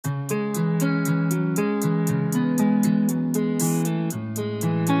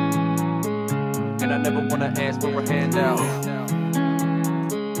never wanna ask for a handout.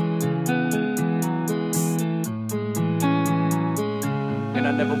 And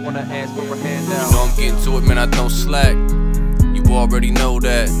I never wanna ask for a handout. You know I'm getting to it, man, I don't slack. You already know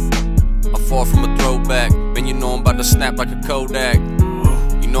that. I'm far from a throwback. Man, you know I'm about to snap like a Kodak.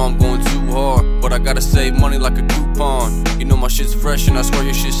 You know I'm going too hard, but I gotta save money like a coupon. You know my shit's fresh and I swear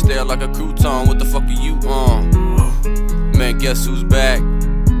your shit's stale like a crouton. What the fuck are you on? Man, guess who's back?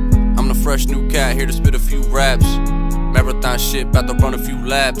 I'm the fresh new cat, here to spit a few raps. Marathon shit, about to run a few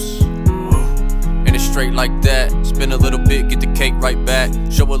laps. And it's straight like that. Spin a little bit, get the cake right back.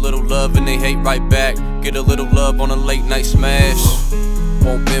 Show a little love and they hate right back. Get a little love on a late night smash.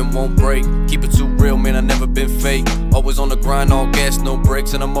 Won't bend, won't break. Keep it too real, man, I never been fake. Always on the grind, all gas, no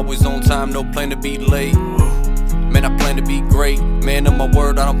breaks. And I'm always on time, no plan to be late. Man, I plan to be great. Man of my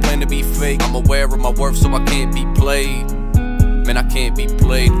word, I don't plan to be fake. I'm aware of my worth, so I can't be played. Man, I can't be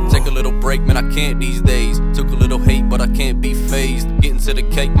played. Take a little break, man, I can't these days. Took a little hate, but I can't be phased. Getting to the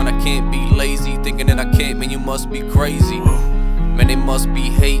cake, man, I can't be lazy. Thinking that I can't, man, you must be crazy. Man, they must be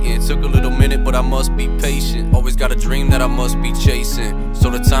hating. Took a little minute, but I must be patient. Always got a dream that I must be chasing. So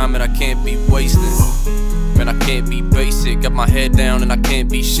the time, man, I can't be wasting. Man, I can't be basic. Got my head down and I can't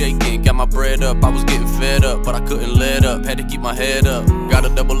be shaking. Got my bread up, I was getting fed up, but I couldn't let up. Had to keep my head up. Gotta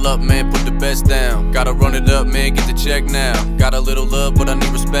double up, man, put the best down. Gotta run it up, man, get the check now. Got a little love, but I need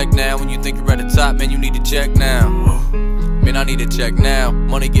respect now. When you think you're at the top, man, you need to check now. Man, I need to check now.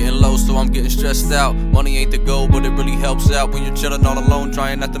 Money getting low, so I'm getting stressed out. Money ain't the goal, but it really helps out when you're chilling all alone,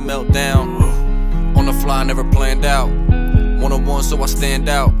 trying not to melt down. On the fly, never planned out. One-on-one, so I stand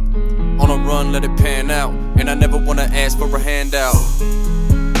out. On a run, let it pan out. And I never wanna ask for a handout.